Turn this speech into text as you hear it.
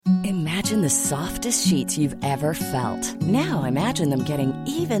Imagine the softest sheets you've ever felt. Now imagine them getting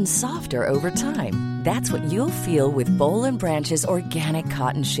even softer over time. That's what you'll feel with Boll and Branch's organic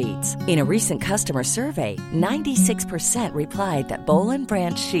cotton sheets. In a recent customer survey, 96% replied that Boll and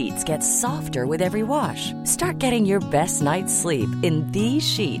Branch sheets get softer with every wash. Start getting your best night's sleep in these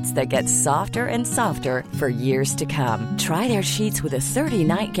sheets that get softer and softer for years to come. Try their sheets with a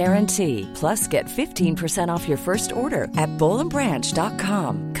 30-night guarantee. Plus, get 15% off your first order at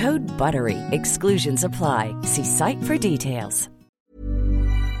bollandbranch.com. Code BUTTERY. Exclusions apply. See site for details.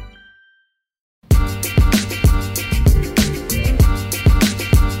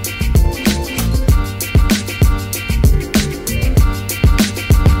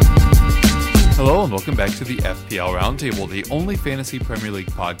 Hello and welcome back to the FPL Roundtable, the only fantasy Premier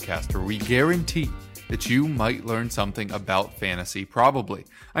League podcast where we guarantee that you might learn something about fantasy, probably.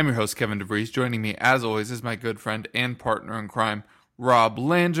 I'm your host, Kevin DeVries. Joining me, as always, is my good friend and partner in crime, Rob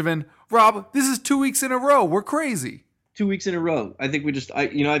Langevin. Rob, this is 2 weeks in a row. We're crazy. 2 weeks in a row. I think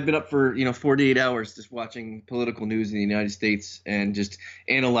I've been up for 48 hours just watching political news in the United States and just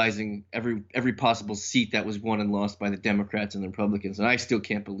analyzing every possible seat that was won and lost by the Democrats and the Republicans, and I still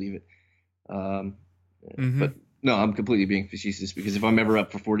can't believe it. But no, I'm completely being facetious because if I'm ever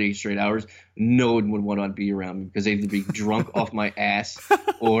up for 48 straight hours, no one would want to be around me because they'd either be drunk off my ass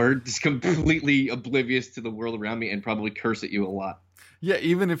or just completely oblivious to the world around me and probably curse at you a lot. Yeah,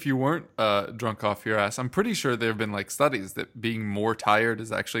 even if you weren't drunk off your ass, I'm pretty sure there have been studies that being more tired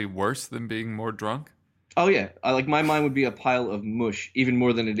is actually worse than being more drunk. Oh yeah, my mind would be a pile of mush, even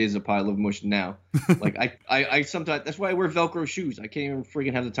more than it is a pile of mush now. I sometimes, that's why I wear Velcro shoes. I can't even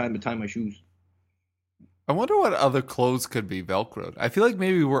freaking have the time to tie my shoes. I wonder what other clothes could be Velcroed. I feel like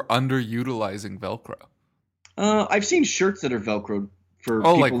maybe we're underutilizing Velcro. I've seen shirts that are Velcroed for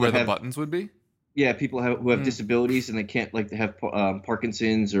people like where the buttons would be. Yeah, people who have disabilities and they can't they have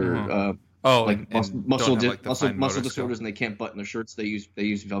Parkinson's or muscle disorders and they can't button their shirts. They use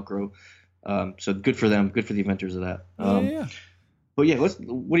Velcro. So good for them. Good for the inventors of that. Yeah. But yeah, what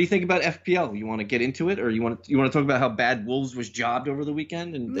do you think about FPL? You want to get into it, or you want to talk about how bad Wolves was jobbed over the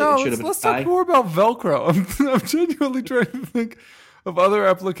weekend? And let's talk more about Velcro. I'm genuinely trying to think of other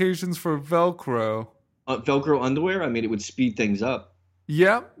applications for Velcro. Velcro underwear. I mean, it would speed things up.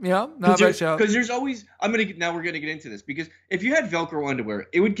 Yeah, not a bad shout. Because we're gonna get into this because if you had Velcro underwear,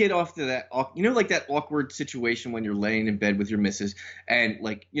 it would get off to that that awkward situation when you're laying in bed with your missus and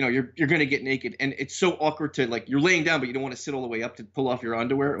you're gonna get naked and it's so awkward to you're laying down but you don't want to sit all the way up to pull off your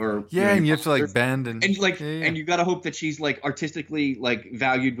underwear or and you have to bend and and you gotta hope that she's artistically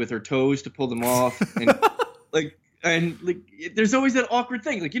valued with her toes to pull them off and And there's always that awkward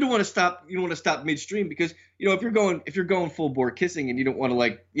thing. You don't want to stop midstream because if you're going full bore kissing and you don't want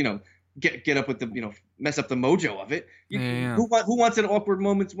to get up with the mess up the mojo of it. Who wants an awkward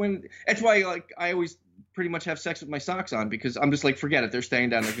moments when? That's why I always pretty much have sex with my socks on because I'm just forget it. They're staying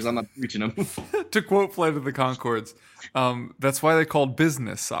down there because I'm not reaching them. To quote Flight of the Conchords, that's why they called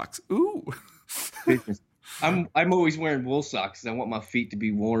business socks. Ooh. Business. I'm always wearing wool socks. I want my feet to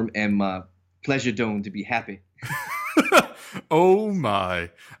be warm and my pleasure dome to be happy. Oh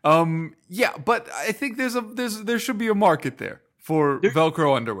my. Yeah, but I think there should be a market there for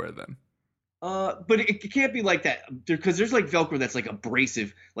Velcro underwear then. But it can't be like that because there's Velcro that's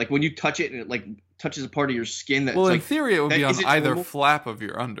abrasive. When you touch it and it touches a part of your skin that's in theory it would be on either normal? Flap of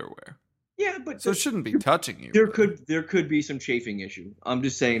your underwear. Yeah, but so it shouldn't be touching you. There could be some chafing issue. I'm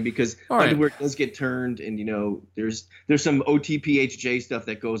just saying because underwear does get turned, and there's some OTPHJ stuff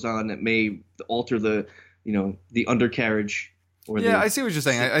that goes on that may alter the undercarriage. I see what you're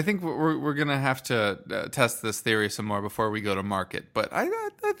saying. I think we're gonna have to test this theory some more before we go to market. But I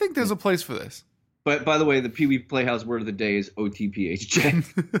think there's a place for this. But by the way, the Pee Wee Playhouse word of the day is OTPHJ.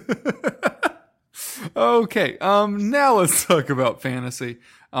 Okay, now let's talk about fantasy.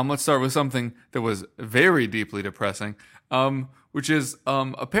 Let's start with something that was very deeply depressing, which is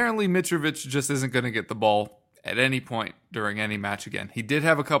apparently Mitrovic just isn't going to get the ball at any point during any match again. He did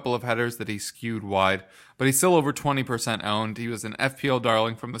have a couple of headers that he skewed wide, but he's still over 20% owned. He was an FPL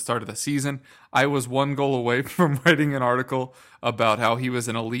darling from the start of the season. I was 1 goal away from writing an article about how he was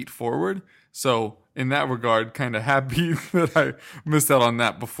an elite forward. So in that regard, kind of happy that I missed out on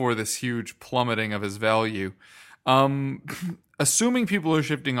that before this huge plummeting of his value. Assuming people are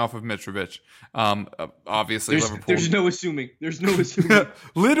shifting off of Mitrovic, obviously Liverpool. There's no assuming.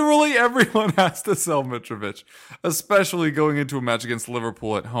 Literally everyone has to sell Mitrovic, especially going into a match against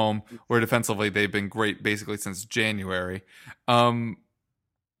Liverpool at home, where defensively they've been great basically since January.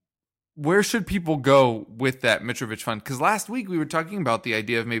 Where should people go with that Mitrovic fund? Because last week we were talking about the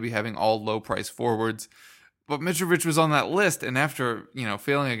idea of maybe having all low-price forwards. but Mitrovic was on that list, and after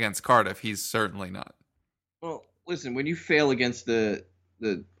failing against Cardiff, he's certainly not. Well, listen, when you fail against the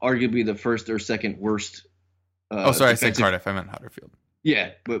arguably the first or second worst. I said Cardiff. I meant Huddersfield.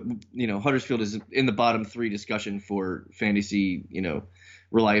 Yeah, but Huddersfield is in the bottom 3 discussion for fantasy,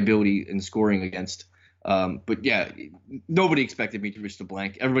 reliability and scoring against. But yeah, nobody expected Mitrovic to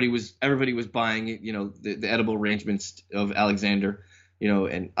blank. Everybody was buying it, the edible arrangements of Alexander,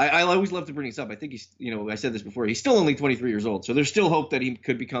 and I always love to bring this up. I think he's, I said this before, he's still only 23 years old, so there's still hope that he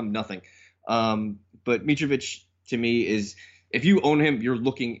could become nothing. But Mitrovic to me is, if you own him, you're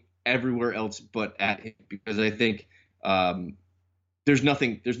looking everywhere else but at him, because I think there's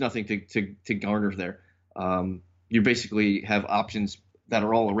nothing to garner there. You basically have options that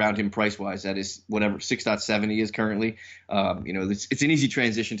are all around him price wise. That is whatever 6.7 he is currently. It's an easy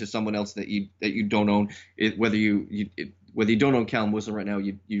transition to someone else that you don't own. Whether you don't own Callum Wilson right now,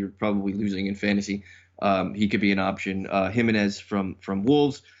 you're probably losing in fantasy. He could be an option. Jimenez from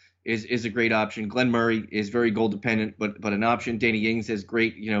Wolves is a great option. Glenn Murray is very goal dependent, but an option. Danny Ings is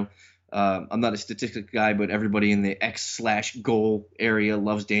great. I'm not a statistic guy, but everybody in the X/goal area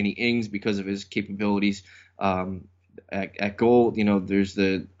loves Danny Ings because of his capabilities at goal. There's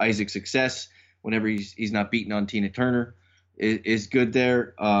the Isaac Success whenever he's not beaten on Tina Turner is good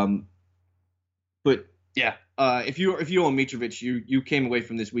there. But yeah, if you own Mitrovic, you came away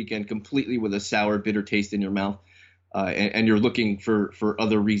from this weekend completely with a sour, bitter taste in your mouth, and you're looking for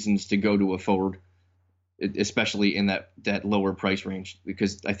other reasons to go to a forward, especially in that lower price range,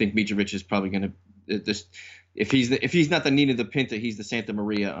 because I think Mitrovic is probably going to this. If he's not the Nina the Pinta, he's the Santa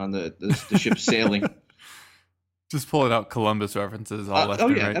Maria on the ship sailing. Just pulling out Columbus references all left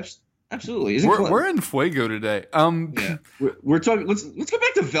and right. Absolutely. We're in Fuego today. Yeah. We're talking. Let's go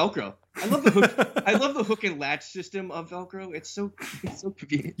back to Velcro. I love the hook. I love the hook and latch system of Velcro. It's so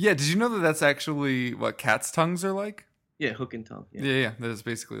convenient. Yeah. Did you know that that's actually what cats' tongues are like? Yeah, hook and tongue. Yeah. That is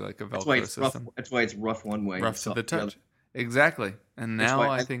basically like a Velcro system. That's why it's rough one way. Rough to the touch. Exactly. And now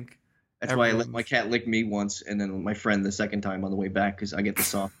I think. That's why I let my cat lick me once, and then my friend the second time on the way back, because I get the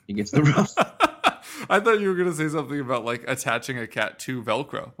soft, he gets the rough. I thought you were going to say something about like attaching a cat to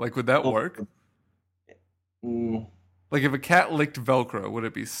Velcro. Like, would that work? Like, if a cat licked Velcro, would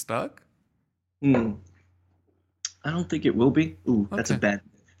it be stuck? I don't think it will be. Ooh, that's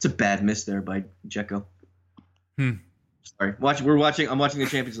it's a bad miss there by Dzeko. Sorry. I'm watching the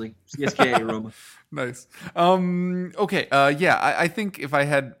Champions League. CSKA Roma. Nice. Okay. I think if I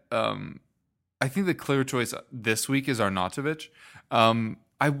had, I think the clear choice this week is Arnautovic.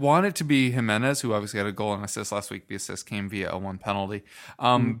 I want it to be Jimenez, who obviously had a goal and assist last week. The assist came via a 1 penalty.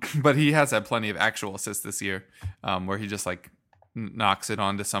 But he has had plenty of actual assists this year, where he just like knocks it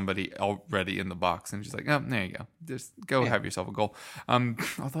onto somebody already in the box, and just like, oh, there you go, just go have yourself a goal.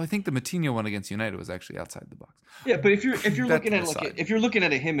 Although I think the Matinho one against United was actually outside the box. Yeah, but if you're looking at if you're looking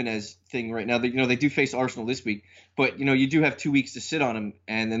at a Jimenez thing right now, that they do face Arsenal this week, but you do have 2 weeks to sit on him,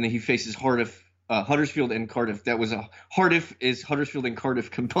 and then he faces Huddersfield and Cardiff. That was Huddersfield and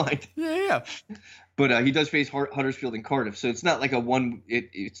Cardiff combined. Yeah. But he does face Huddersfield and Cardiff, so it's not like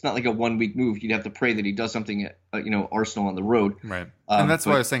it's not like a 1 week move. You'd have to pray that he does something at Arsenal on the road. Right. And that's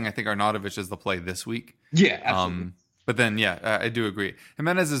why I was saying I think Arnautovic is the play this week. Yeah, absolutely. But then I do agree.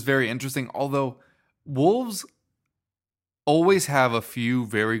 Jimenez is very interesting. Although Wolves always have a few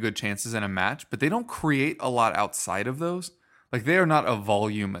very good chances in a match, but they don't create a lot outside of those. Like, they are not a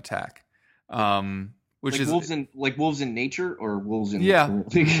volume attack. Which like is wolves in nature, or wolves in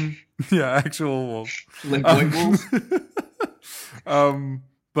actual wolves, like white wolves.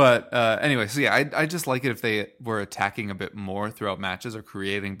 But anyway, so yeah, I just like it if they were attacking a bit more throughout matches or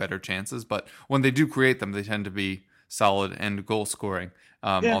creating better chances. But when they do create them, they tend to be solid and goal scoring.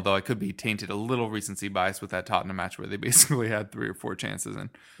 Although I could be tainted a little recency bias with that Tottenham match where they basically had 3 or 4 chances and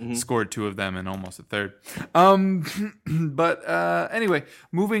scored 2 of them and almost a third. But anyway,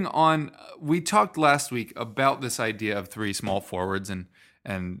 moving on, we talked last week about this idea of 3 small forwards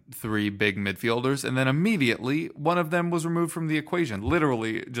and 3 big midfielders, and then immediately one of them was removed from the equation,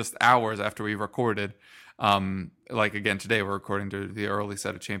 literally just hours after we recorded. Like again, today we're recording to the early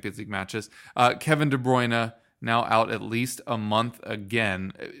set of Champions League matches. Kevin De Bruyne, now out at least a month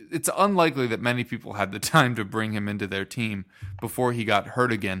again. It's unlikely that many people had the time to bring him into their team before he got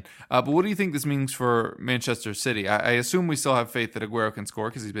hurt again. But what do you think this means for Manchester City? I assume we still have faith that Aguero can score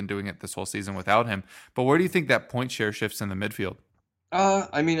because he's been doing it this whole season without him. But where do you think that point share shifts in the midfield?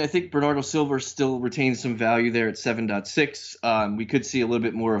 I think Bernardo Silva still retains some value there at 7.6. We could see a little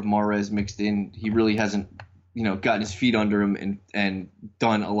bit more of Mahrez mixed in. He really hasn't gotten his feet under him and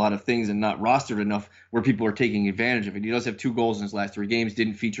done a lot of things and not rostered enough where people are taking advantage of it. He does have 2 goals in his last 3 games,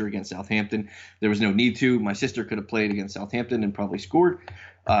 didn't feature against Southampton. There was no need to. My sister could have played against Southampton and probably scored.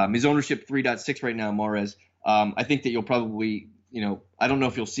 His ownership 3.6 right now, Mahrez. I think that you'll probably, I don't know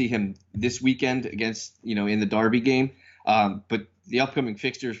if you'll see him this weekend against, in the Derby game. But the upcoming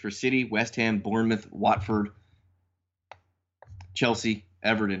fixtures for City, West Ham, Bournemouth, Watford, Chelsea,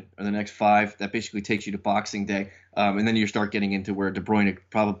 Everton are the next 5. That basically takes you to Boxing Day, and then you start getting into where De Bruyne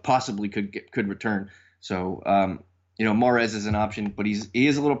possibly could return. So Mahrez is an option, but he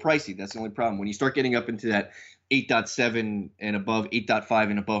is a little pricey. That's the only problem. When you start getting up into that 8.7 and above,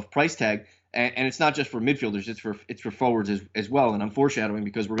 8.5 and above price tag, and it's not just for midfielders, it's for forwards as well. And I'm foreshadowing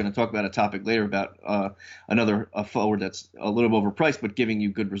because we're going to talk about a topic later about another forward that's a little overpriced, but giving you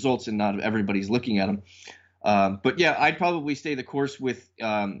good results, and not everybody's looking at him. But yeah, I'd probably stay the course with,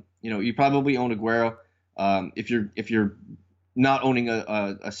 you probably own Aguero. If you're not owning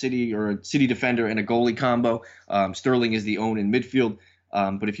a City or a City defender and a goalie combo, Sterling is the own in midfield.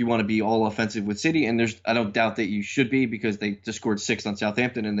 But if you want to be all offensive with City, and I don't doubt that you should be, because they just scored 6 on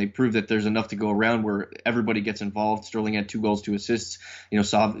Southampton and they proved that there's enough to go around where everybody gets involved. Sterling had 2 goals, 2 assists.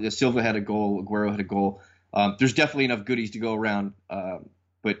 Silva had a goal, Aguero had a goal. There's definitely enough goodies to go around.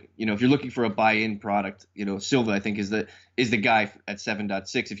 But if you're looking for a buy-in product, Silva I think is the guy at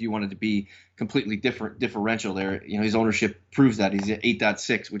 7.6. If you wanted to be completely differential there, his ownership proves that. He's at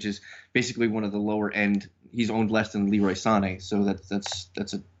 8.6, which is basically one of the lower end. He's owned less than Leroy Sané, so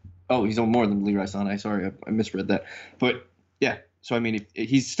he's owned more than Leroy Sané. Sorry, I misread that. But yeah, so I mean,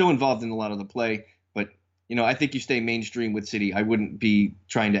 he's still involved in a lot of the play. But I think you stay mainstream with City. I wouldn't be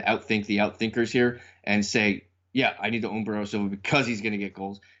trying to outthink the outthinkers here and say, yeah, I need to own Bernardo Silva because he's going to get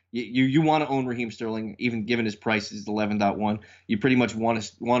goals. You want to own Raheem Sterling, even given his price is 11.1. You pretty much want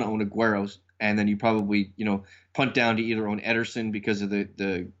to own Aguero's, and then you probably punt down to either own Ederson because of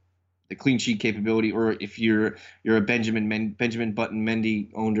the clean sheet capability, or if you're a Benjamin Button Mendy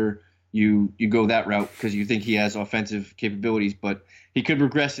owner, you go that route because you think he has offensive capabilities, but he could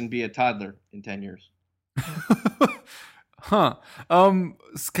regress and be a toddler in 10 years. Huh.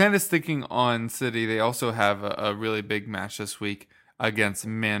 Kind of sticking on City, they also have a really big match this week against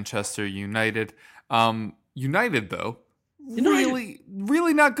Manchester United. United, though, really,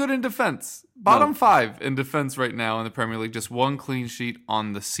 really not good in defense. Bottom 5 in defense right now in the Premier League. Just 1 clean sheet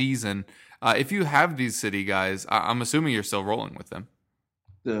on the season. If you have these City guys, I'm assuming you're still rolling with them.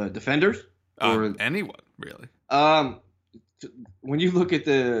 The defenders? Or anyone, really. When you look at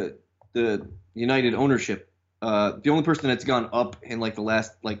the United ownership, the only person that's gone up in the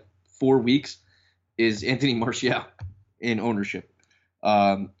last 4 weeks is Anthony Martial in ownership.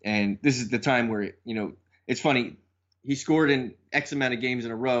 And this is the time where, it's funny. He scored in X amount of games in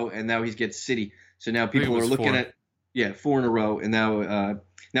a row, and now he gets City. So now people are looking 4. 4 in a row, and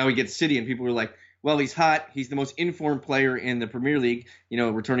now he gets City, and people are like, well, he's hot. He's the most informed player in the Premier League,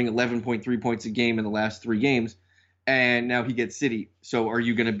 returning 11.3 points a game in the last 3 games, and now he gets City. So are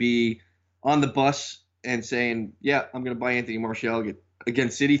you going to be on the bus and saying, yeah, I'm going to buy Anthony Martial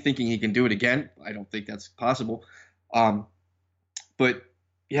against City, thinking he can do it again? I don't think that's possible. But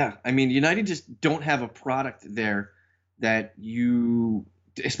yeah, I mean, United just don't have a product there that you,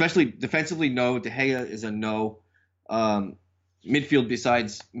 especially defensively, no. De Gea is a no. Midfield,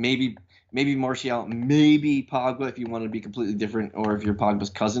 besides maybe Martial, maybe Pogba, if you want to be completely different, or if you're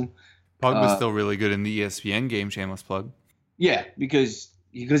Pogba's cousin. Pogba's still really good in the ESPN game, shameless plug. Yeah, because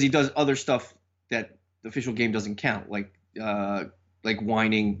he does other stuff that the official game doesn't count, like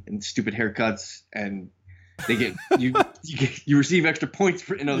whining and stupid haircuts, and they get you receive extra points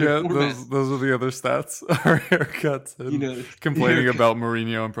in other formats. Those are the other stats. Our haircuts and complaining about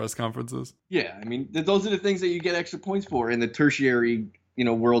Mourinho in press conferences. Yeah, I mean, those are the things that you get extra points for in the tertiary,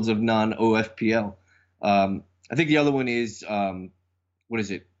 worlds of non-OFPL. I think the other one is what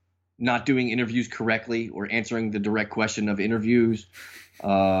is it? Not doing interviews correctly or answering the direct question of interviews.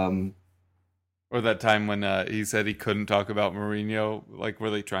 Or that time when he said he couldn't talk about Mourinho,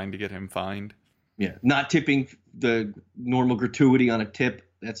 were they trying to get him fined? Yeah, not tipping the normal gratuity on a tip.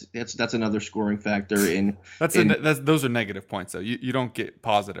 That's another scoring factor. Those are negative points though. You don't get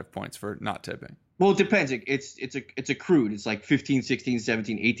positive points for not tipping. Well, it depends. It's accrued. It's like 15, 16,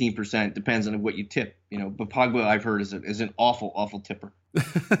 17, 18%. Depends on what you tip. But Pogba, I've heard, is an awful tipper.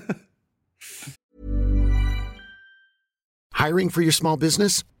 Hiring for your small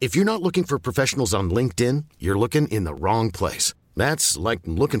business? If you're not looking for professionals on LinkedIn, you're looking in the wrong place. That's like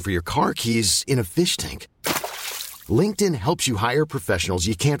looking for your car keys in a fish tank. LinkedIn helps you hire professionals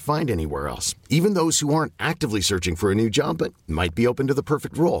you can't find anywhere else, even those who aren't actively searching for a new job but might be open to the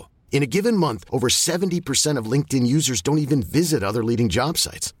perfect role. In a given month, over 70% of LinkedIn users don't even visit other leading job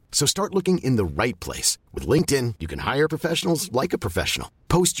sites. So start looking in the right place. With LinkedIn, you can hire professionals like a professional.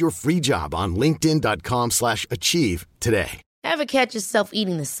 Post your free job on linkedin.com/achieve today. Ever catch yourself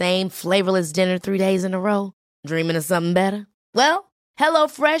eating the same flavorless dinner 3 days in a row? Dreaming of something better? Well,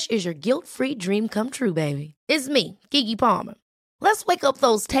 HelloFresh is your guilt-free dream come true, baby. It's me, Keke Palmer. Let's wake up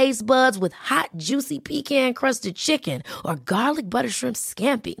those taste buds with hot, juicy pecan-crusted chicken or garlic butter shrimp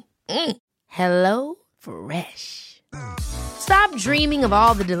scampi. Hello Fresh. Stop dreaming of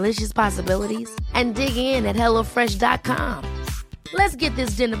all the delicious possibilities and dig in at HelloFresh.com. Let's get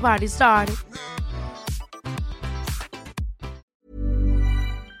this dinner party started.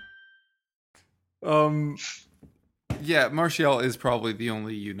 Yeah, Martial is probably the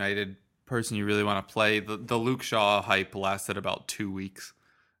only United person you really want to play. The Luke Shaw hype lasted about 2 weeks.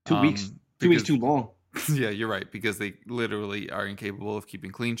 2 weeks. 2 weeks too long. Yeah, you're right, because they literally are incapable of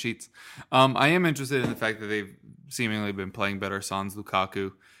keeping clean sheets. I am interested in the fact that they've seemingly been playing better sans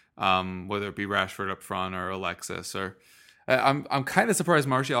Lukaku, whether it be Rashford up front or Alexis. Or I'm kind of surprised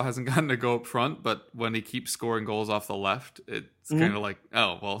Martial hasn't gotten to go up front, but when he keeps scoring goals off the left, it's kind of like,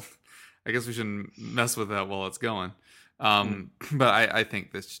 oh, well, I guess we shouldn't mess with that while it's going. But I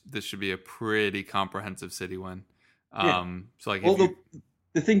think this should be a pretty comprehensive City win. So like,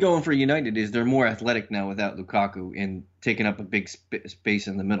 the thing going for United is they're more athletic now without Lukaku and taking up a big space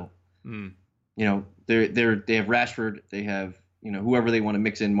in the middle. You know, they have Rashford, they have, you know, whoever they want to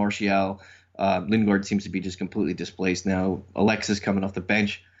mix in, Martial. Lingard seems to be just completely displaced now. Alexis coming off the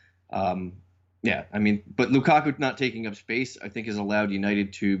bench. Yeah, I mean, but Lukaku not taking up space, I think, has allowed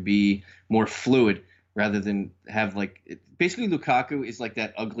United to be more fluid rather than have basically Lukaku is like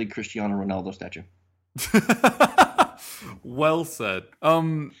that ugly Cristiano Ronaldo statue. Well said.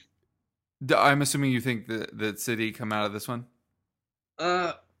 I'm assuming you think that City come out of this one?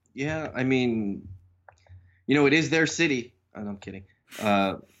 Yeah, I mean, you know, it is their city. Oh, no, I'm kidding.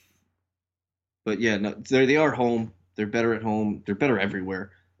 But yeah, no, they are home. They're better at home. They're better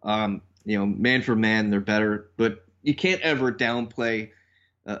everywhere. You know, man for man, they're better. But you can't ever downplay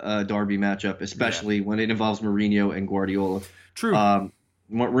a derby matchup, especially when it involves Mourinho and Guardiola. True.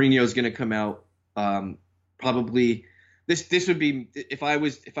 Mourinho's going to come out probably. This would be if I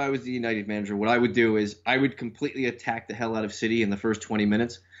was the United manager, what I would do is I would completely attack the hell out of City in the first 20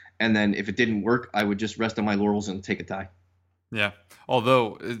 minutes, and then if it didn't work, I would just rest on my laurels and take a tie. Yeah,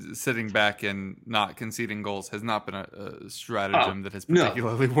 although sitting back and not conceding goals has not been a stratagem that has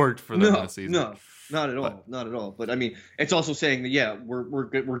particularly worked for them this season. No, not at all, not at all. But I mean, it's also saying that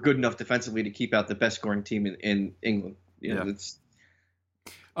we're good enough defensively to keep out the best scoring team in England. You know, it's.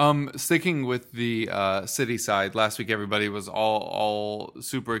 Sticking with the City side, last week everybody was all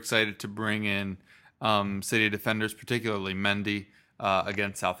super excited to bring in City defenders, particularly Mendy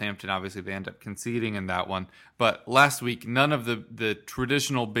against Southampton. Obviously, they end up conceding in that one. But last week, none of the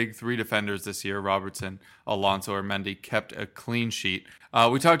traditional big three defenders this year, Robertson, Alonso, or Mendy, kept a clean sheet.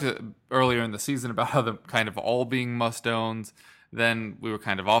 We talked earlier in the season about how they're kind of all being must-owns. Then we were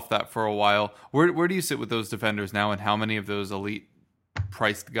kind of off that for a while. Where do you sit with those defenders now, and how many of those elite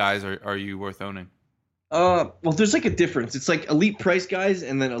priced guys are you worth owning? Well, there's like a difference. It's like elite price guys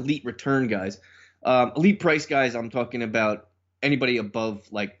and then elite return guys. Elite price guys, I'm talking about anybody above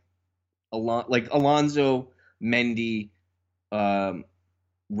like Alonso, Mendy,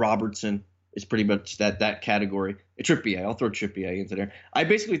 Robertson is pretty much that category. Trippier, I'll throw Trippier into there. I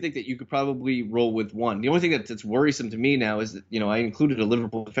basically think that you could probably roll with one. The only thing that's worrisome to me now is that, you know, I included a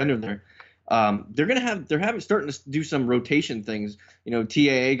Liverpool defender there. They're starting to do some rotation things. You know,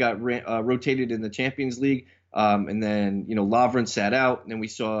 TAA got rotated in the Champions League, and then, you know, Lovren sat out, and then we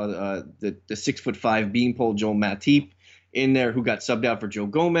saw the 6'5" beanpole Joel Matip in there, who got subbed out for Joe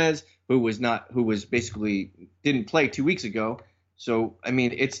Gomez, who basically didn't play 2 weeks ago. So I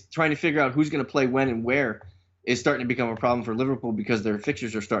mean, it's trying to figure out who's going to play when and where is starting to become a problem for Liverpool because their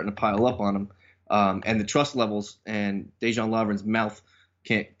fixtures are starting to pile up on them, and the trust levels and Dejan Lovren's mouth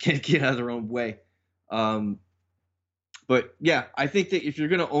can't get out of their own way. But yeah, I think that if you're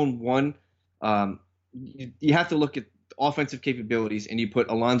going to own one, you have to look at offensive capabilities, and you put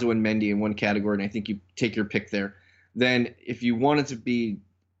Alonso and Mendy in one category, and I think you take your pick there. Then if you wanted to be,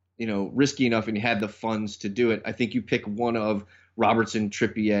 you know, risky enough and you had the funds to do it, I think you pick one of Robertson,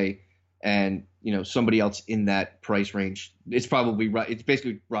 Trippier, and, you know, somebody else in that price range. It's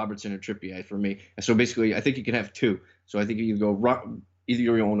basically Robertson or Trippier for me. So basically, I think you can have two. So I think you either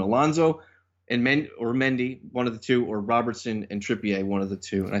you own Alonso and Mendy, one of the two, or Robertson and Trippier, one of the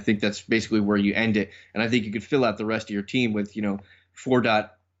two. And I think that's basically where you end it. And I think you could fill out the rest of your team with, you know,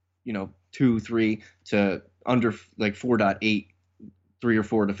 4.23 to under like 4.8 three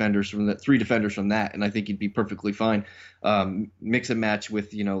defenders from that, and I think he'd be perfectly fine. Mix and match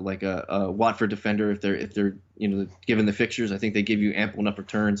with like a Watford defender if they're given the fixtures. I think they give you ample enough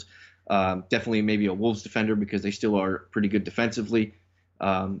returns. Definitely maybe a Wolves defender because they still are pretty good defensively.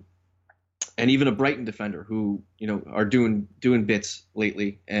 And even a Brighton defender who, are doing bits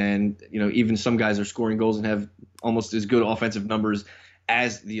lately. And, even some guys are scoring goals and have almost as good offensive numbers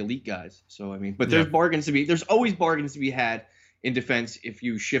as the elite guys. So, but there's always bargains to be had in defense if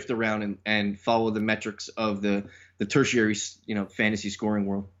you shift around and follow the metrics of the tertiary, fantasy scoring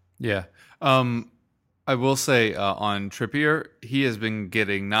world. Yeah. I will say on Trippier, he has been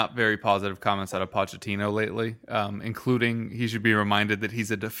getting not very positive comments out of Pochettino lately, including he should be reminded that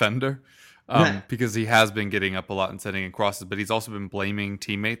he's a defender. Because he has been getting up a lot and setting in crosses, but he's also been blaming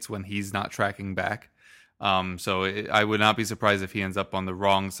teammates when he's not tracking back. I would not be surprised if he ends up on the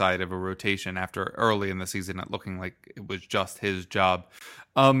wrong side of a rotation after early in the season, not looking like it was just his job.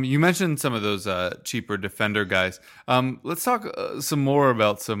 You mentioned some of those cheaper defender guys. Let's talk some more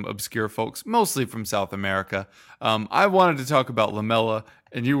about some obscure folks, mostly from South America. I wanted to talk about Lamela,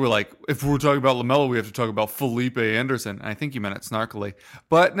 and you were like, if we're talking about Lamela, we have to talk about Felipe Anderson. And I think you meant it snarkily.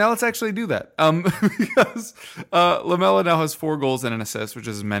 But now let's actually do that. Because Lamela now has 4 goals and an assist, which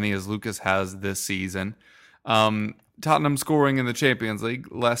is as many as Lucas has this season. Tottenham scoring in the Champions League,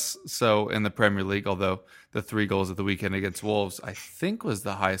 less so in the Premier League, although the 3 goals of the weekend against Wolves, I think, was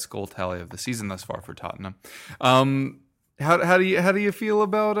the highest goal tally of the season thus far for Tottenham. How do you feel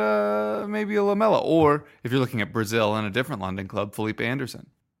about maybe a Lamela, or if you're looking at Brazil and a different London club, Felipe Anderson?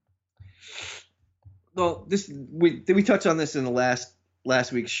 Well, we touched on this in the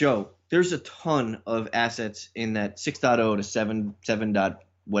last week's show. There's a ton of assets in that 6.0 to 7 dot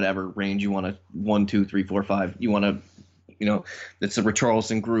whatever range you want to 1, 2, 3, 4, 5. You want to, that's the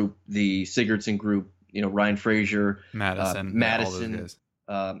Richarlison group, the Sigurdsson group, Ryan Fraser, Madison.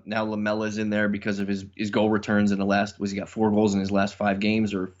 Now Lamela's in there because of his goal returns in the last. He got 4 goals in his last 5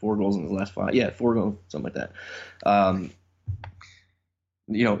 games or 4 goals in his last 5? Yeah, 4 goals, something like that. And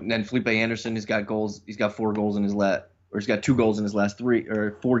then Felipe Anderson has got goals. He's got 4 goals in his he's got 2 goals in his last 3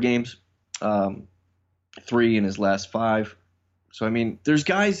 or 4 games, 3 in his last 5. So there's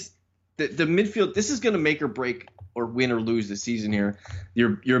guys that the midfield. This is going to make or break or win or lose this season here.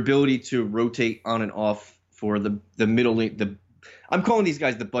 Your ability to rotate on and off for the middle. I'm calling these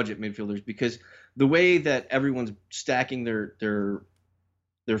guys the budget midfielders because the way that everyone's stacking their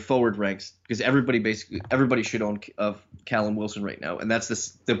forward ranks, because everybody should own Callum Wilson right now, and that's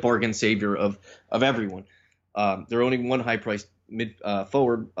the bargain savior of everyone. They're owning one high priced mid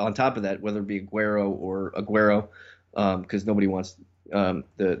forward on top of that, whether it be Aguero, because nobody wants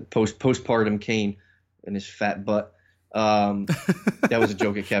the postpartum Kane and his fat butt. That was a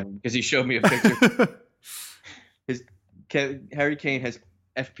joke at Kevin because he showed me a picture. Harry Kane has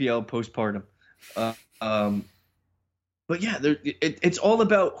FPL postpartum. But yeah, it's all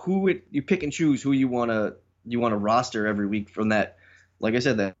about you pick and choose who you want to roster every week from that. Like I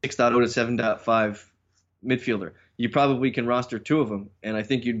said, that 6.0 to 7.5 midfielder. You probably can roster 2 of them, and I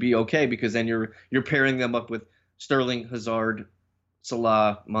think you'd be okay because then you're pairing them up with Sterling, Hazard,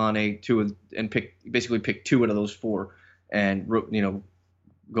 Salah, Mane, and pick 2 out of those 4, and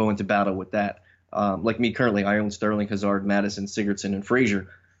go into battle with that. Like me currently, I own Sterling, Hazard, Madison, Sigurdsson, and Fraser.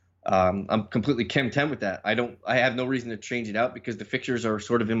 I'm completely content with that. I have no reason to change it out because the fixtures are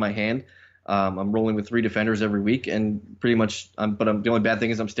sort of in my hand. I'm rolling with 3 defenders every week, and pretty much. The only bad thing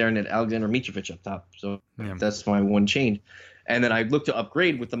is I'm staring at Alexander Mitrovic up top. So That's my one change. And then I look to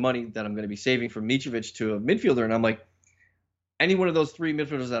upgrade with the money that I'm going to be saving from Mitrovic to a midfielder, and I'm like, any one of those 3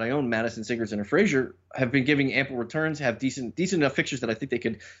 midfielders that I own, Madison, Sigurdsson, or Fraser, have been giving ample returns, have decent enough fixtures that I think they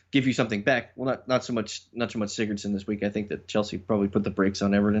could give you something back. Well, not so much Sigurdsson this week. I think that Chelsea probably put the brakes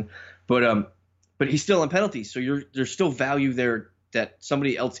on Everton, but he's still on penalties, so there's still value there that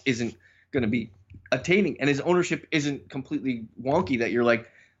somebody else isn't going to be attaining, and his ownership isn't completely wonky. That you're like,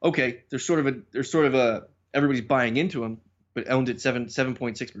 okay, there's sort of a everybody's buying into him, but owned at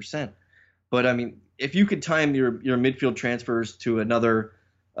 7.6%. But if you could time your midfield transfers to another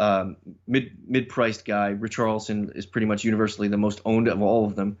mid-priced guy, Richarlison is pretty much universally the most owned of all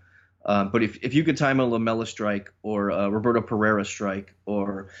of them. But if you could time a Lamela strike or a Roberto Pereira strike,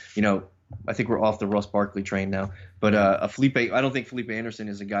 or I think we're off the Ross Barkley train now. But a Felipe, I don't think Felipe Anderson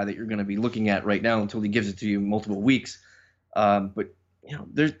is a guy that you're going to be looking at right now until he gives it to you multiple weeks. But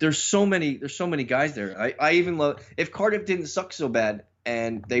there's so many guys there. I even love, if Cardiff didn't suck so bad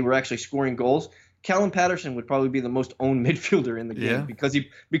and they were actually scoring goals, Callum Patterson would probably be the most owned midfielder in the game because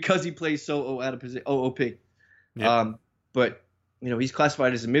he plays so out of position, OOP. Yeah. But he's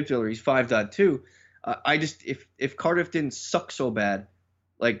classified as a midfielder. He's 5.2. If Cardiff didn't suck so bad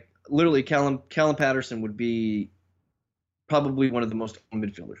Like literally, Callum Patterson would be probably one of the most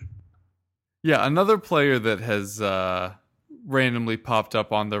midfielders. Yeah, another player that has randomly popped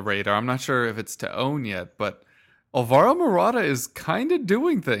up on the radar. I'm not sure if it's to own yet, but Alvaro Morata is kind of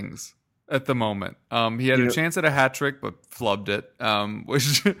doing things at the moment. He had a chance at a hat trick, but flubbed it,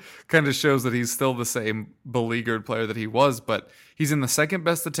 which kind of shows that he's still the same beleaguered player that he was. But he's in the second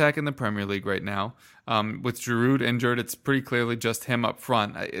best attack in the Premier League right now. With Giroud injured, it's pretty clearly just him up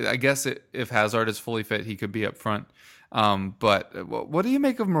front. I guess if Hazard is fully fit, he could be up front. But what do you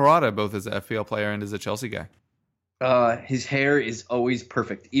make of Morata, both as a FPL player and as a Chelsea guy? His hair is always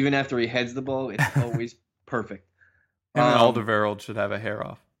perfect. Even after he heads the ball, it's always perfect. And Alderweireld should have a hair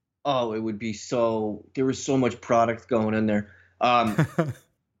off. Oh, it would be there was so much product going in there.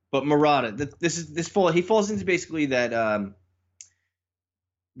 But Morata, he falls into basically that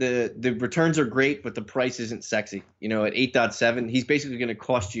the returns are great, but the price isn't sexy. At 8.7, he's basically going to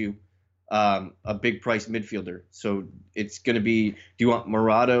cost you a big price midfielder. So it's going to be, do you want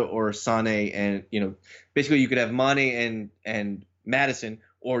Morata or Sané? And basically you could have Mane and Maddison,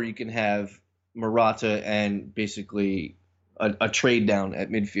 or you can have Morata and basically a trade down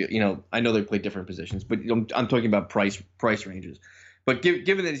at midfield. I know they play different positions, but I'm talking about price ranges. But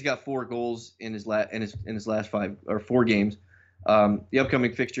given that he's got 4 goals in his last 5 or 4 games, the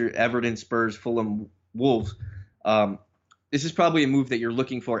upcoming fixture: Everton, Spurs, Fulham, Wolves. This is probably a move that you're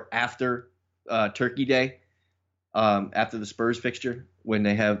looking for after Turkey Day, after the Spurs fixture,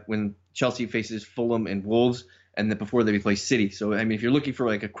 when Chelsea faces Fulham and Wolves, and then before they play City. So if you're looking for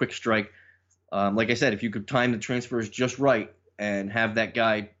like a quick strike. Like I said, if you could time the transfers just right and have that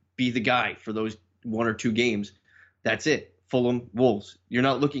guy be the guy for those 1 or 2 games, that's it. Fulham, Wolves. You're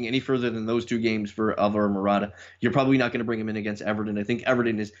not looking any further than those 2 games for Alvaro Morata. You're probably not going to bring him in against Everton. I think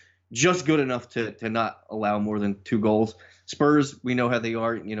Everton is just good enough to not allow more than 2 goals. Spurs, we know how they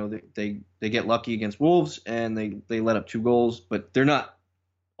are. They get lucky against Wolves and they let up 2 goals, but they're not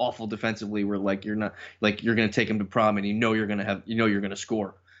awful defensively. Where you're not you're going to take them to prom and you're going to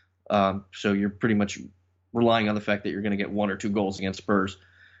score. So you're pretty much relying on the fact that you're going to get 1 or 2 goals against Spurs.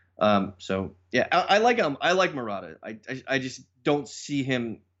 So yeah, I like him. I like Morata. I just don't see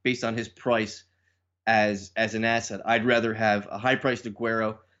him based on his price as an asset. I'd rather have a high priced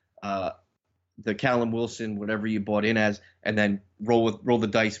Aguero, the Callum Wilson, whatever you bought in as, and then roll the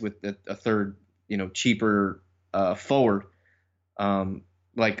dice with a third, cheaper forward,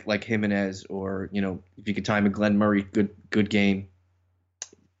 like Jimenez, or if you could time a Glenn Murray good game.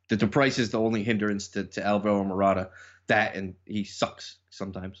 The price is the only hindrance to Alvaro Morata. That, and he sucks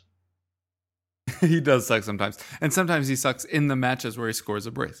sometimes. He does suck sometimes. And sometimes he sucks in the matches where he scores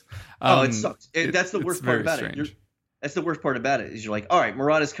a brace. It sucks. That's the worst part about it. That's the worst part about it, is you're like, all right,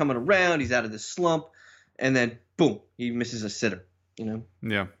 Morata's coming around. He's out of this slump. And then, boom, he misses a sitter.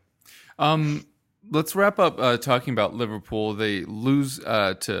 Yeah. Let's wrap up talking about Liverpool. They lose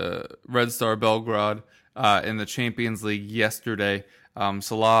to Red Star Belgrade in the Champions League yesterday.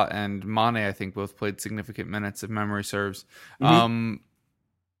 Salah and Mane, I think, both played significant minutes, if memory serves. Mm-hmm.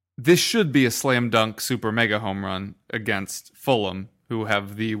 This should be a slam dunk super mega home run against Fulham, who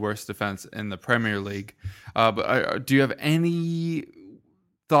have the worst defense in the Premier League. But do you have any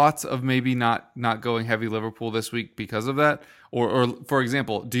thoughts of maybe not going heavy Liverpool this week because of that? Or for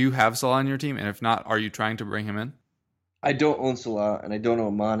example, do you have Salah on your team? And if not, are you trying to bring him in? I don't own Salah and I don't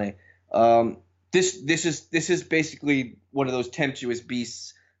own Mane. This is basically one of those tempestuous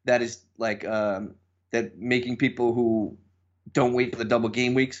beasts that is that making people who don't wait for the double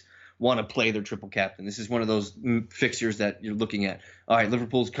game weeks want to play their triple captain. This is one of those fixtures that you're looking at. All right,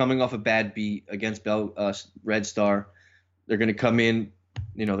 Liverpool's coming off a bad beat against Red Star. They're going to come in,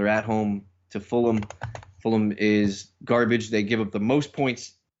 they're at home to Fulham. Fulham is garbage. They give up the most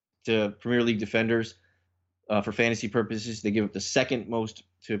points to Premier League defenders. For fantasy purposes, they give up the second most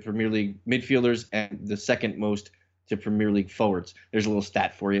to Premier League midfielders and the second most to Premier League forwards. There's a little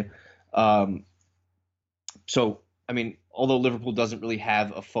stat for you. Although Liverpool doesn't really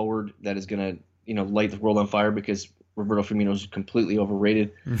have a forward that is going to, light the world on fire, because Roberto Firmino is completely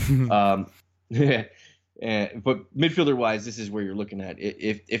overrated. But midfielder-wise, this is where you're looking at.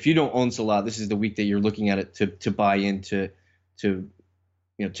 If you don't own Salah, this is the week that you're looking at it to buy into, to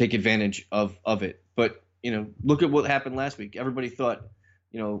take advantage of it. But look at what happened last week. Everybody thought,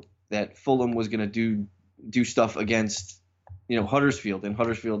 that Fulham was going to do stuff against, Huddersfield, and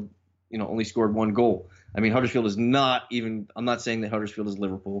Huddersfield, only scored 1 goal. Huddersfield is not even. I'm not saying that Huddersfield is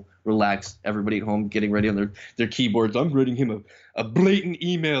Liverpool. Relax, everybody at home, getting ready on their keyboards. I'm writing him a blatant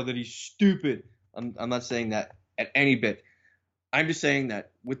email that he's stupid. I'm not saying that at any bit. I'm just saying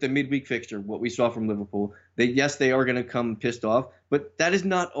that with the midweek fixture, what we saw from Liverpool, they are going to come pissed off, but that is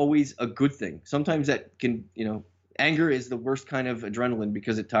not always a good thing. Sometimes that can, anger is the worst kind of adrenaline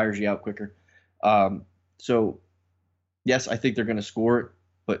because it tires you out quicker. So, yes, I think they're going to score it,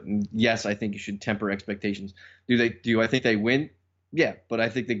 but yes, I think you should temper expectations. Do I think they win? Yeah, but I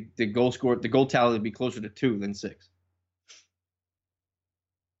think the goal tally would be closer to 2 than 6.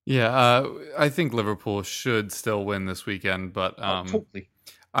 Yeah, I think Liverpool should still win this weekend, but Totally.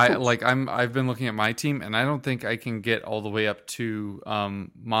 I've been looking at my team, and I don't think I can get all the way up to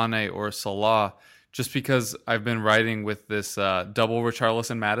Mane or Salah, just because I've been riding with this double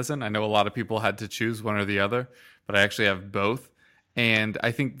Richarlison Maddison. I know a lot of people had to choose one or the other, but I actually have both, and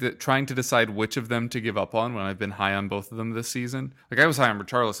I think that trying to decide which of them to give up on when I've been high on both of them this season, like I was high on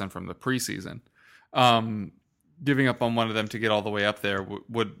Richarlison from the preseason. Giving up on one of them to get all the way up there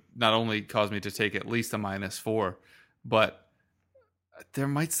would not only cause me to take at least a -4, but there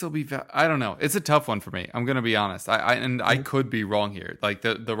might still be. I don't know. It's a tough one for me. I'm going to be honest. I could be wrong here. Like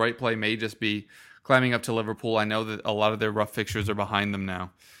the right play may just be climbing up to Liverpool. I know that a lot of their rough fixtures are behind them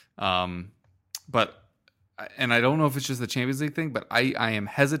now, but I don't know if it's just the Champions League thing, but I am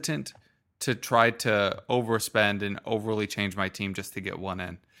hesitant to try to overspend and overly change my team just to get one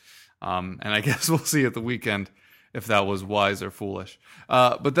in. And I guess we'll see at the weekend if that was wise or foolish.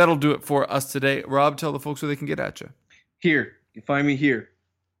 But that'll do it for us today. Rob, tell the folks where they can get at you. Here. You find me here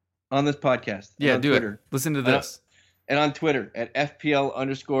on this podcast. Yeah, do Twitter. It. Listen to this. And on Twitter at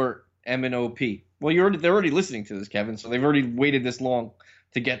FPL_MNOP. Well, they're already listening to this, Kevin, so they've already waited this long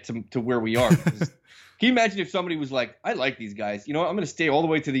to get to where we are. Can you imagine if somebody was like, I like these guys. You know what? I'm going to stay all the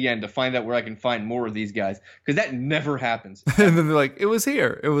way to the end to find out where I can find more of these guys. Because that never happens. And then they're like, it was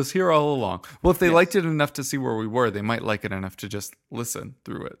here. It was here all along. Well, if they liked it enough to see where we were, they might like it enough to just listen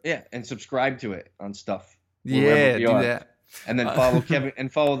through it. Yeah, and subscribe to it on stuff. Yeah, do that. And then follow Kevin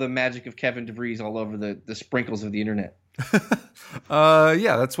and follow the magic of Kevin DeVries all over the sprinkles of the internet.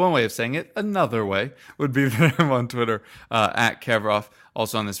 Yeah, that's one way of saying it. Another way would be him on Twitter at Kevroff.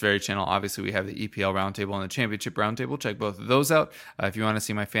 Also on this very channel, obviously, we have the EPL Roundtable and the Championship Roundtable. Check both of those out. If you want to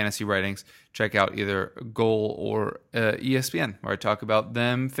see my fantasy writings, check out either Goal or ESPN, where I talk about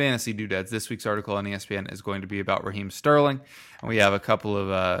them fantasy doodads. This week's article on ESPN is going to be about Raheem Sterling, and we have a couple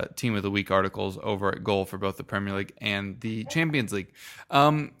of Team of the Week articles over at Goal for both the Premier League and the Champions League.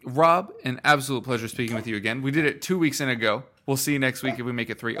 Rob, an absolute pleasure speaking with you again. We did it 2 weeks in a go. We'll see you next week if we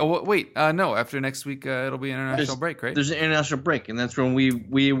make it 3. Oh, wait. No, after next week, it'll be an international break, right? There's an international break, and that's when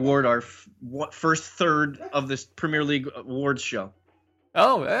we award our first third of this Premier League awards show.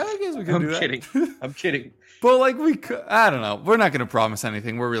 Oh, I guess we can do that. I'm kidding. But I don't know. We're not going to promise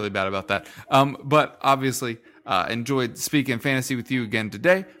anything. We're really bad about that. But obviously, enjoyed speaking fantasy with you again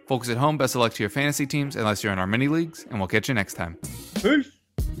today. Folks at home, best of luck to your fantasy teams, unless you're in our mini leagues, and we'll catch you next time. Peace.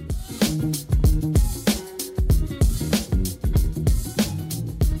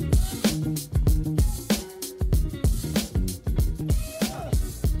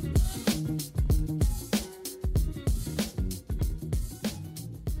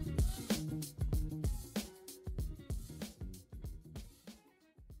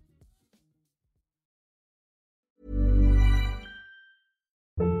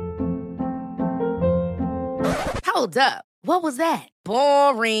 Hold up. What was that?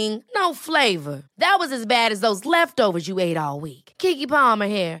 Boring. No flavor. That was as bad as those leftovers you ate all week. Keke Palmer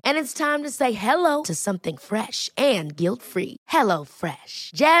here, and it's time to say hello to something fresh and guilt-free. Hello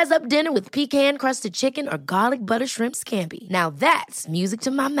Fresh. Jazz up dinner with pecan-crusted chicken or garlic butter shrimp scampi. Now that's music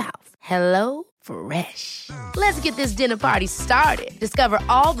to my mouth. Hello Fresh. Let's get this dinner party started. Discover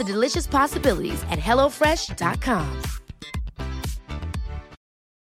all the delicious possibilities at HelloFresh.com.